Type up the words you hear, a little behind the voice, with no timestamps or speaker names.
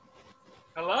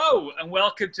Hello and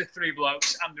welcome to Three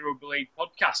Blokes and the Rugby League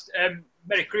podcast.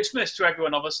 Merry Christmas to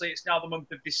everyone, obviously. It's now the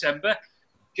month of December.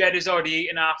 Jed has already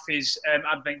eaten half his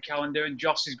advent calendar and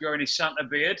Josh is growing his Santa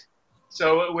beard.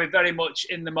 So we're very much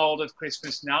in the mould of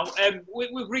Christmas now.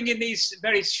 We're bringing these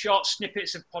very short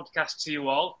snippets of podcasts to you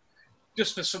all,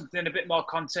 just for something, a bit more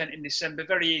content in December.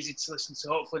 Very easy to listen to,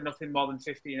 hopefully nothing more than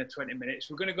 15 or 20 minutes.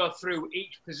 We're going to go through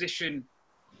each position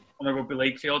on the Rugby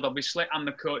League field, obviously, and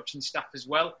the coaching staff as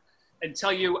well, and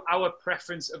tell you our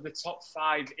preference of the top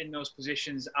five in those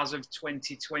positions as of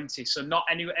 2020. So not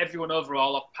everyone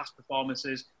overall of past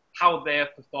performances, how they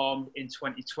have performed in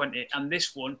 2020. And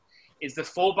this one is the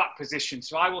fullback position.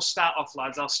 So I will start off,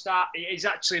 lads. It's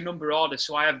actually a number order,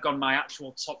 so I have gone my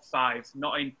actual top five,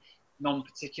 not in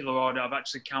non-particular order. I've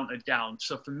actually counted down.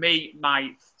 So for me,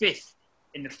 my fifth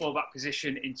in the fullback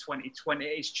position in 2020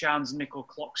 is Charnze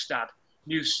Nicoll-Klokstad,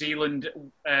 New Zealand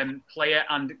player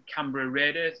and Canberra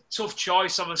Raider. Tough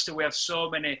choice, obviously. We have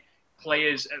so many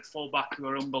players at fullback who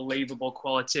are unbelievable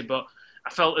quality, but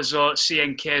I felt as though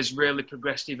CNK has really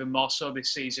progressed even more so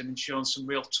this season and shown some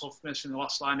real toughness in the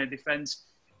last line of defence.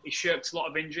 He shirked a lot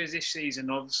of injuries this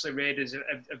season. Obviously, Raiders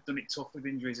have done it tough with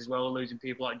injuries as well, losing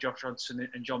people like Josh Hodgson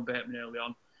and John Bateman early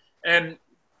on.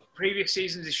 Previous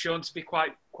seasons is shown to be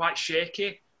quite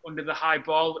shaky under the high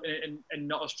ball and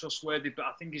not as trustworthy, but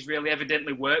I think he's really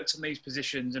evidently worked on these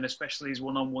positions and especially his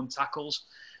one-on-one tackles.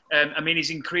 He's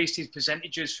increased his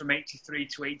percentages from 83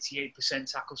 to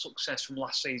 88% tackle success from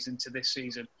last season to this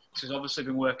season. So he's obviously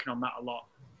been working on that a lot.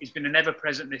 He's been an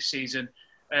ever-present this season,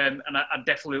 and I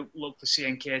definitely look for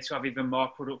CNK to have even more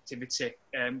productivity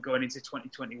going into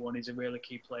 2021. He's a really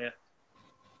key player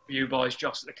for you boys,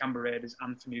 Josh at the Canberra Raiders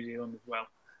and for New Zealand as well.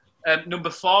 Number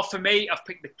four for me, I've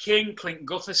picked the King, Clint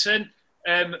Gutherson.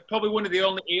 Probably one of the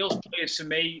only Eels players for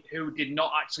me who did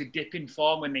not actually dip in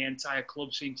form when the entire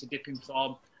club seemed to dip in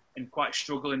form and quite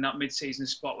struggle in that mid-season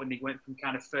spot when he went from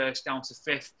kind of first down to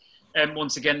fifth.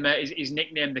 Once again, mate, he's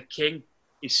nicknamed the King.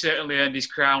 He's certainly earned his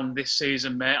crown this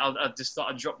season, mate. I just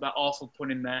thought I'd drop that awful pun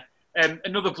in there.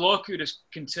 Another bloke who just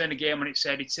can turn a game on its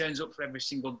head. He turns up for every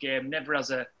single game, never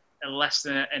has a less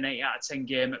than an 8 out of 10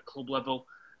 game at club level.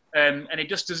 And he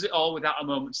just does it all without a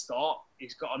moment's thought.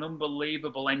 He's got an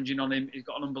unbelievable engine on him. He's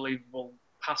got an unbelievable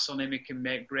pass on him. He can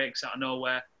make breaks out of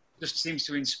nowhere. Just seems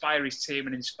to inspire his team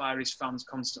and inspire his fans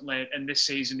constantly. And this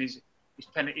season, his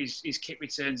kick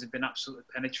returns have been absolutely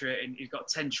penetrating. He's got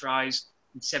 10 tries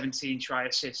and 17 try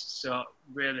assists. So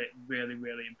really, really,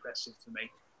 really impressive for me.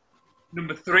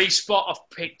 Number 3 spot, I've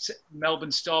picked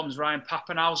Melbourne Storm's Ryan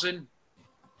Papenhuyzen.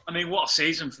 What a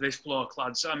season for this bloke,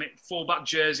 lads. Fullback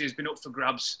jersey has been up for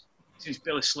grabs since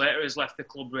Billy Slater has left the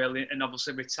club, really, and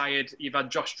obviously retired. You've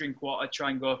had Josh Drinkwater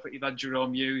try and go for it. You've had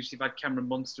Jerome Hughes. You've had Cameron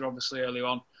Munster, obviously, early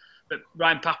on. But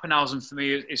Ryan Papenhuyzen, for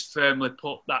me, is firmly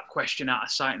put that question out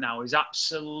of sight now. He's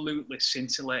absolutely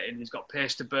scintillating. He's got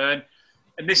pace to burn.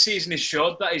 And this season has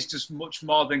showed that he's just much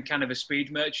more than kind of a speed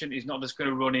merchant. He's not just going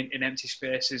to run in empty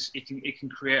spaces. He can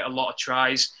create a lot of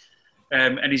tries.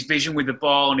 And his vision with the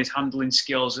ball and his handling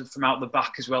skills from out the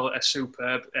back as well are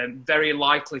superb. Very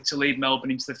likely to lead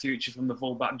Melbourne into the future from the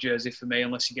fullback jersey for me,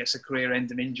 unless he gets a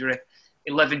career-ending injury.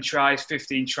 11 tries,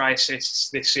 15 try assists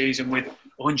this season with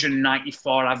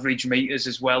 194 average metres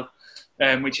as well,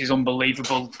 which is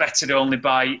unbelievable. Bettered only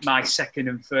by my second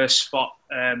and first spot.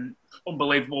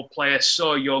 Unbelievable player,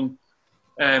 so young.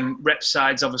 Rep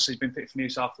sides, obviously, has been picked for New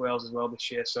South Wales as well this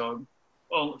year, so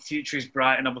future is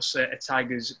bright, and obviously a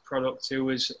Tigers product who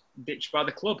was ditched by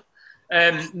the club.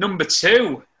 Number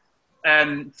 2,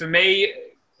 for me,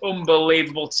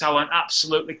 unbelievable talent,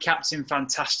 absolutely captain,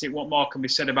 fantastic. What more can be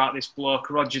said about this bloke?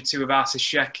 Roger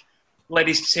Tuivasa-Sheck led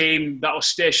his team that was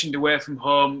stationed away from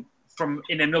home, from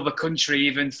in another country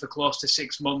even, for close to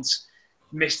 6 months.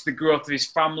 Missed the growth of his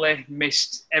family,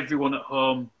 missed everyone at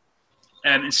home,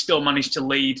 and still managed to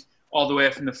lead all the way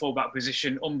from the fullback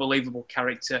position. Unbelievable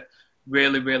character.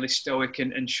 Really, really stoic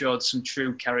and showed some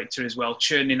true character as well,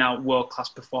 churning out world-class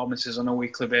performances on a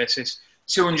weekly basis.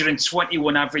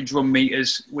 221 average run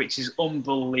metres, which is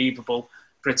unbelievable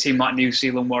for a team like New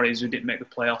Zealand Warriors who didn't make the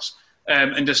playoffs.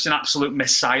 And just an absolute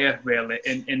messiah, really,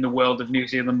 in the world of New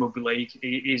Zealand Rugby League.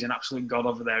 He's an absolute god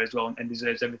over there as well and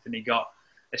deserves everything he got,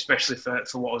 especially for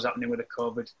what was happening with the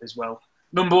COVID as well.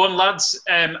 Number 1, lads,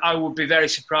 I would be very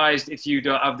surprised if you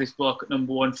don't have this bloke at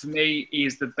number 1. For me, he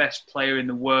is the best player in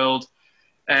the world.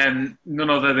 None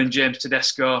other than James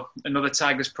Tedesco, another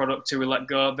Tigers product who we let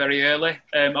go very early.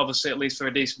 Obviously, at least for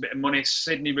a decent bit of money.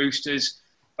 Sydney Roosters,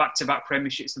 back-to-back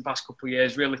premierships the past couple of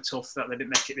years. Really tough that they didn't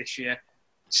make it this year.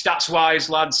 Stats-wise,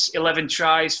 lads, 11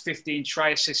 tries, 15 try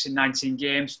assists in 19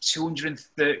 games,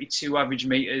 232 average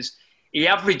metres. He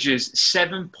averages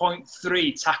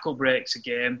 7.3 tackle breaks a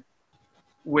game,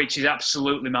 which is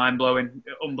absolutely mind-blowing,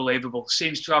 unbelievable.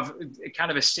 Seems to have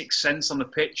kind of a sixth sense on the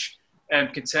pitch,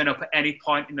 can turn up at any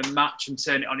point in the match and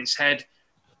turn it on its head.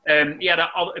 He had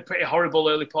a pretty horrible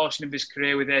early portion of his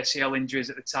career with ACL injuries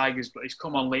at the Tigers, but he's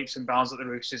come on leaps and bounds at the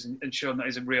Roosters and shown that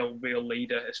he's a real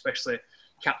leader, especially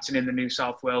captaining the New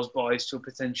South Wales boys to a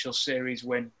potential series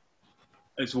win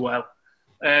as well.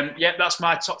 That's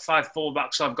my top 5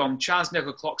 fullbacks. So I've gone Charles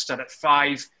Nicoll-Klokstad at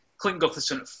 5, Clint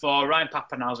Gutherson at 4, Ryan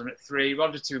Papenhuyzen at 3,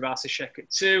 Roger Tuivasa-Sheck at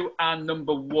 2, and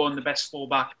number 1, the best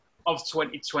fullback of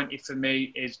 2020 for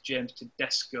me is James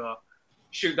Tedesco.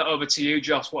 Shoot that over to you,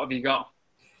 Joss. What have you got?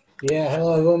 Yeah,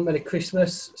 hello everyone, Merry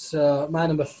Christmas. So my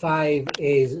number 5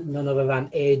 is none other than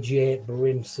AJ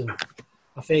Brimson.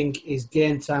 I think his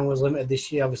game time was limited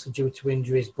this year, obviously due to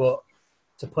injuries, but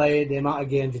to play the amount of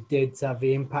games he did, to have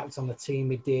the impact on the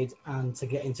team he did, and to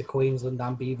get into Queensland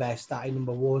and be there starting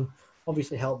number 1,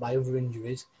 obviously helped by other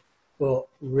injuries, but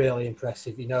really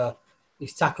impressive. You know,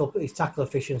 his tackle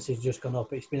efficiency has just gone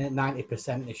up. It's been at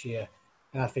 90% this year,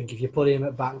 and I think if you put him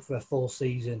at back for a full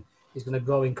season, he's going to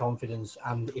grow in confidence,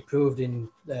 and he proved in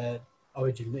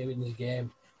Origin in his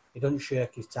game. He doesn't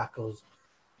shirk his tackles.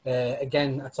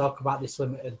 Again, I talk about this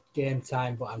limited game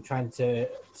time, but I'm trying to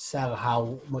sell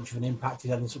how much of an impact he's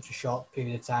had in such a short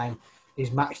period of time.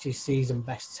 He's matched his season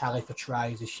best tally for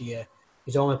tries this year.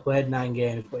 He's only played 9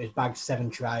 games, but he's bagged 7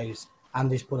 tries,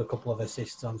 and he's put a couple of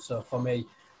assists on. So for me,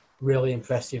 really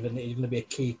impressive, and he's going to be a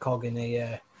key cog in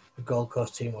the Gold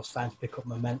Coast team was starting to pick up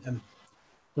momentum.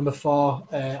 Number 4,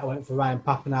 I went for Ryan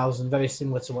Papenhuyzen. Very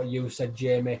similar to what you said,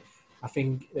 Jamie. I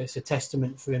think it's a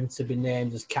testament for him to be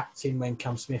named as captain when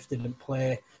Cam Smith didn't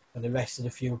play, and the rest of the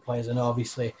few players. And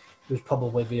obviously, he was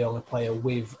probably the only player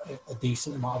with a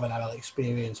decent amount of NRL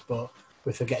experience. But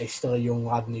we forget he's still a young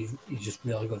lad, and he's just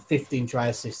really good. 15 try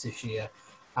assists this year,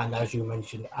 and as you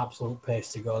mentioned, absolute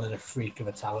pace to go and a freak of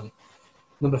a talent.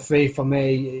 Number 3 for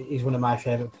me, he's one of my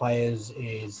favourite players.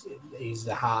 He's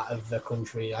the heart of the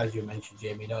country, as you mentioned,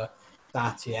 Jamie. You know,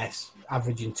 RTS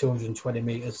averaging 220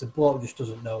 metres. The bloke just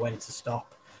doesn't know when to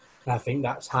stop. And I think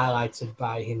that's highlighted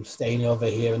by him staying over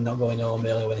here and not going home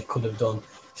early when he could have done.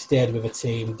 Stayed with a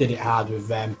team, did it hard with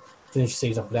them, finished the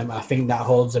season for them. And I think that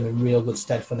holds him in real good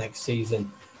stead for next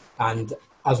season. And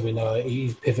as we know,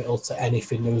 he's pivotal to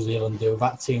anything New Zealand do.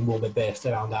 That team will be based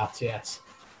around RTS.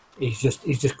 He's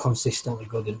just consistently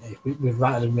good, isn't he? We've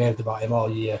ranted and raved about him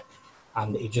all year,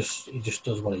 and he just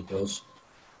does what he does.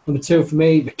 Number 2 for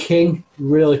me, the king,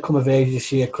 really come of age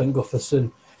this year, Clint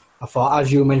Gutherson. I thought,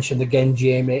 as you mentioned again,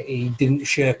 Jamie, he didn't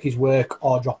shirk his work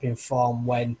or drop in form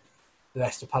when the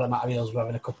rest of Parramatta Eels were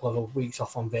having a couple of weeks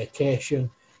off on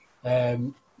vacation.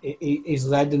 He's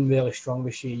led and really strong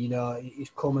this year. You know,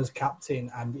 he's come as captain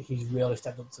and he's really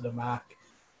stepped up to the mark.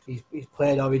 He's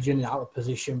played Origin and out of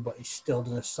position, but he's still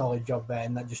done a solid job there,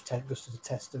 and that just goes as a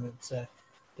testament to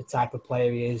the type of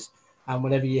player he is. And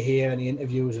whenever you hear any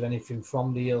interviews or anything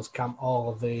from the Eels camp, all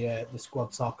of the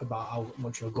squad talk about how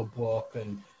much of a good bloke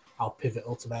and how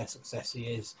pivotal to their success he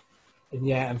is.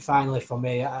 And finally for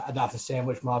me, I'd have to say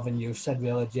much more than you said,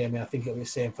 really, Jamie. I think it'll be the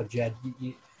same for Jed.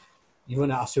 You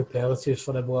run out of superlatives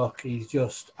for the bloke. He's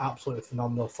just absolutely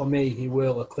phenomenal. For me, he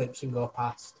will eclipse and go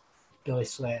past Billy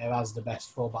Slater as the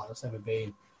best fullback that's ever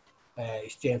been.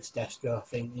 It's James Tedesco. I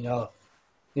think, you know,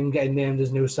 him getting named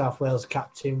as New South Wales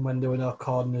captain when there were no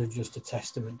corners is just a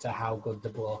testament to how good the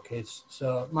bloke is.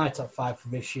 So my top 5 for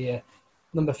this year: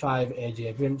 number 5,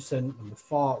 AJ Brimson; number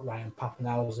 4, Ryan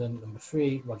Papenhuyzen; number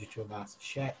 3, Roger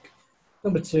Tuivasa-Sheck;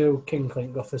 number 2, King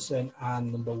Clint Gutherson;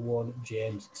 and number 1,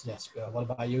 James Tedesco. What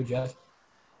about you, Jed?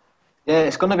 Yeah,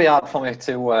 it's going to be hard for me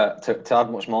to add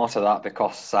much more to that,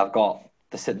 because I've got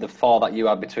the 4 that you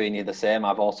had between you the same.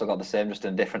 I've also got the same, just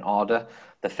in a different order.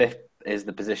 The 5th is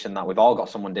the position that we've all got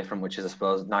someone different, which is, I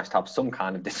suppose, nice to have some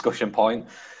kind of discussion point.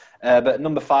 But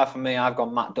number 5 for me, I've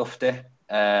got Matt Dufty.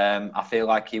 I feel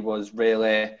like he was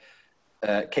really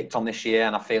kicked on this year,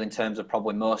 and I feel in terms of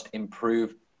probably most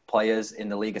improved players in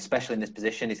the league, especially in this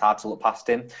position, it's hard to look past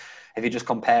him. If you just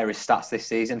compare his stats this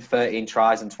season, 13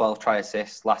 tries and 12 try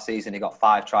assists. Last season, he got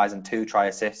 5 tries and 2 try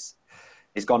assists.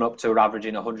 He's gone up to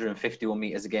averaging 151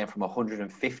 metres a game from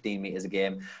 115 metres a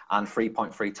game, and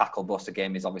 3.3 tackle bust a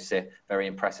game is obviously very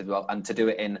impressive. Well, and to do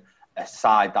it in a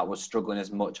side that was struggling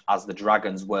as much as the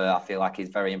Dragons were, I feel like he's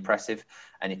very impressive.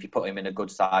 And if you put him in a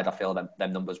good side, I feel that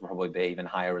them numbers will probably be even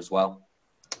higher as well.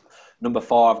 Number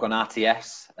 4, I've gone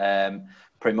RTS.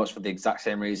 Pretty much for the exact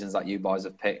same reasons that you boys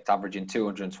have picked. Averaging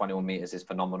 221 metres is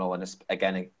phenomenal. And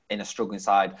again, in a struggling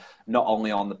side, not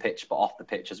only on the pitch, but off the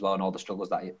pitch as well, and all the struggles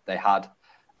that they had.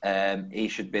 He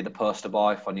should be the poster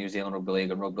boy for New Zealand Rugby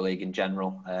League and rugby league in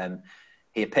general.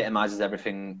 He epitomises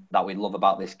everything that we love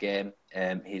about this game.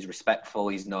 He's respectful,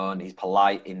 he's known, he's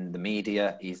polite in the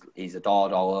media, he's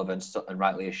adored all over, and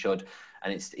rightly he should.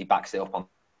 And he backs it up on,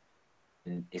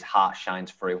 and his heart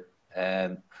shines through.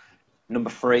 Number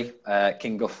 3,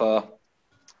 King Guffer.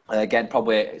 Again,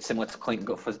 probably similar to Clint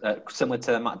Guffer, similar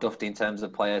to Matt Duffy in terms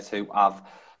of players who have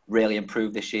really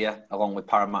improved this year, along with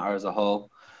Parramatta as a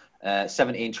whole.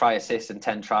 17 try assists and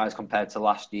 10 tries compared to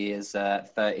last year's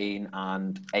 13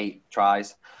 and 8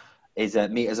 tries. His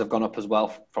metres have gone up as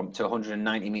well to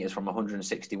 190 metres from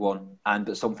 161.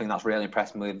 But something that's really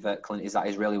impressed me with Clint is that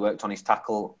he's really worked on his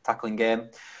tackling game.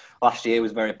 Last year he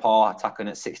was very poor, tackling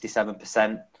at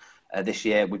 67%. This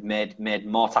year we've made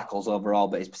more tackles overall,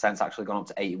 but his percent's actually gone up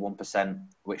to 81%,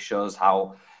 which shows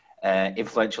how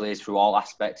influential he is through all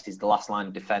aspects. He's the last line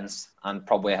of defence and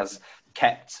probably has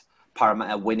kept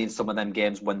Parramatta winning some of them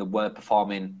games when they were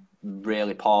performing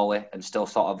really poorly and still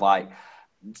sort of like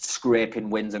scraping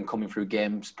wins and coming through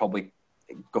games. Probably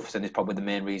Gufferson is probably the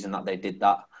main reason that they did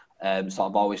that. Sort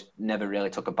of always never really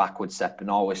took a backward step and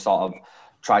always sort of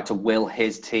tried to will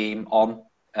his team on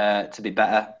to be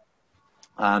better.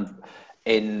 And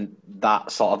in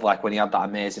that sort of like when he had that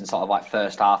amazing sort of like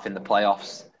first half in the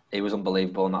playoffs, he was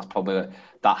unbelievable. And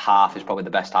that half is probably the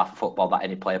best half of football that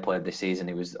any player played this season.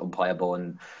 He was unplayable,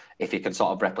 and if he can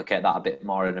sort of replicate that a bit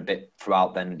more and a bit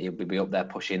throughout, then he'll be up there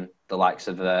pushing the likes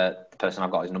of the person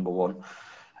I've got is number 1.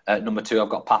 Number 2, I've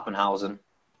got Pappenhausen.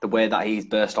 The way that he's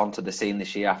burst onto the scene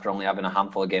this year after only having a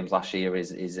handful of games last year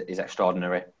is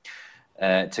extraordinary.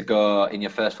 To go in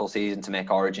your first full season to make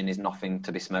Origin is nothing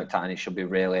to be smirked at, and it should be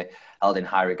really held in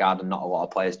high regard, and not a lot of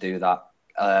players do that.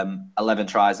 11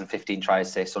 tries and 15 try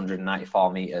assists,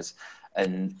 194 metres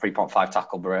and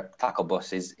 3.5 tackle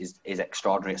bus is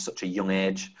extraordinary at such a young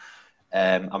age.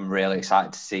 I'm really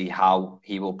excited to see how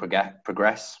he will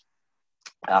progress.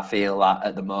 I feel that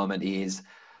at the moment he is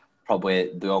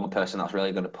probably the only person that's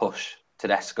really going to push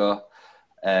Tedesco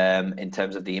in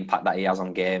terms of the impact that he has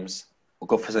on games.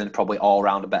 Gufferson is probably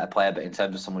all-round a better player, but in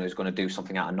terms of someone who's going to do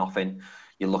something out of nothing,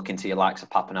 you look into your likes of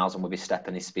Pappenhausen with his step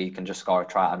and his speed and just score a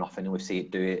try out of nothing, and we've seen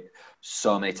it do it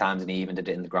so many times, and he even did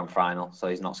it in the grand final, so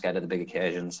he's not scared of the big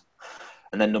occasions.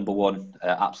 And then number 1,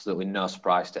 absolutely no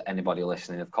surprise to anybody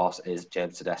listening, of course, is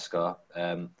James Tedesco.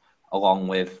 Along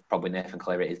with probably Nathan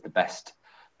Cleary, is the best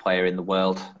player in the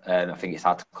world. I think it's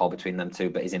hard to call between them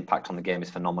two, but his impact on the game is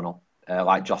phenomenal.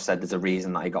 Like Josh said, there's a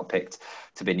reason that he got picked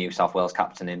to be New South Wales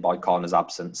captain in Boyd Corner's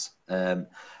absence.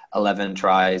 11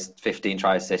 tries, 15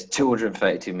 try assists,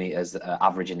 232 metres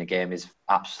average in the game is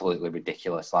absolutely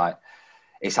ridiculous. Like,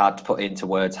 it's hard to put into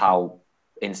words how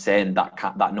insane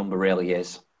that number really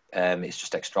is. It's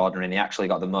just extraordinary. And he actually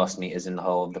got the most metres in the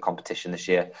whole of the competition this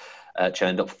year.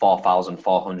 Churned up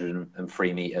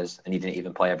 4,403 metres, and he didn't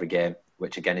even play every game,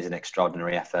 which again is an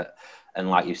extraordinary effort. And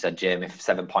like you said, Jamie,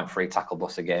 7.3 tackle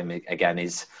bus a game again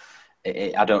is.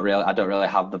 I don't really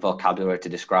have the vocabulary to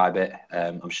describe it.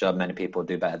 I'm sure many people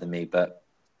do better than me, but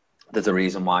there's a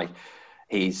reason why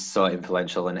he's so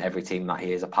influential, and every team that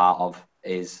he is a part of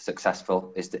is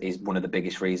successful. Is one of the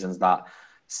biggest reasons that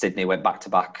Sydney went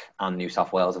back-to-back and New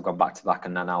South Wales have gone back-to-back,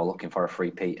 and they're now looking for a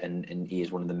three-peat, and he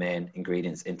is one of the main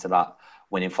ingredients into that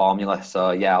winning formula. So,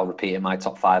 yeah, I'll repeat in my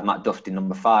top 5. Matt Duffy,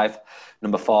 number 5.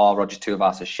 Number 4, Roger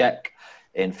Tuivasa-Sheck.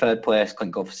 In 3rd place,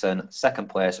 Clint Gutherson. 2nd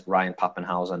place, Ryan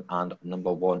Pappenhausen. And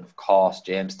number 1, of course,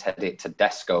 James Teddy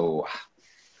Tedesco.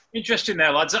 Interesting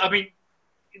there, lads. I mean,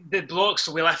 the blokes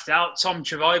we left out, Tom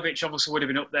Trbojevic obviously would have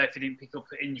been up there if he didn't pick up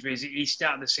injuries. He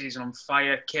started the season on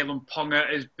fire. Kalen Ponga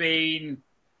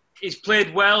he's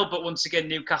played well, but once again,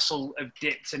 Newcastle have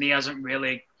dipped, and he hasn't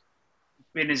really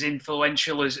been as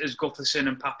influential as Gutherson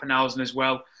and Pappenhausen as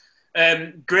well.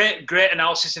 Great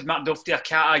analysis of Matt Duffy. I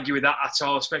can't argue with that at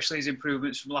all, especially his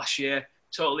improvements from last year.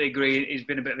 Totally agree. He's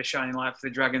been a bit of a shining light for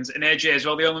the Dragons. And AJ as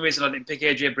well. The only reason I didn't pick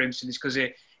AJ Brimson is because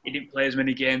he didn't play as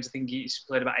many games. I think he's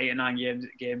played about 8 or 9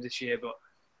 games this year. But,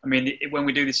 I mean, when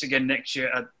we do this again next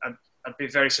year, I'd be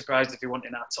very surprised if he wasn't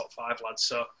in our top 5, lads.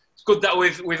 So it's good that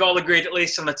we've all agreed at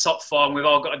least on the top 4, and we've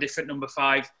all got a different number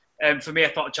 5. For me, I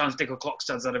thought Chance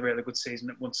Dickel-Klokstad's had a really good season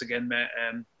once again, mate.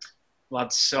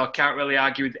 Lads, so I can't really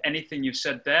argue with anything you've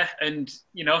said there, and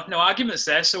no arguments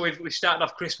there. So we've started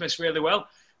off Christmas really well.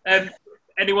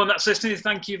 Anyone that's listening,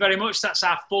 thank you very much. That's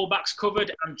our fullbacks covered,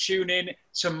 and tune in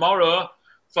tomorrow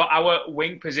for our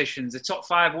wing positions, the top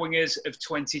 5 wingers of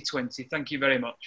 2020. Thank you very much.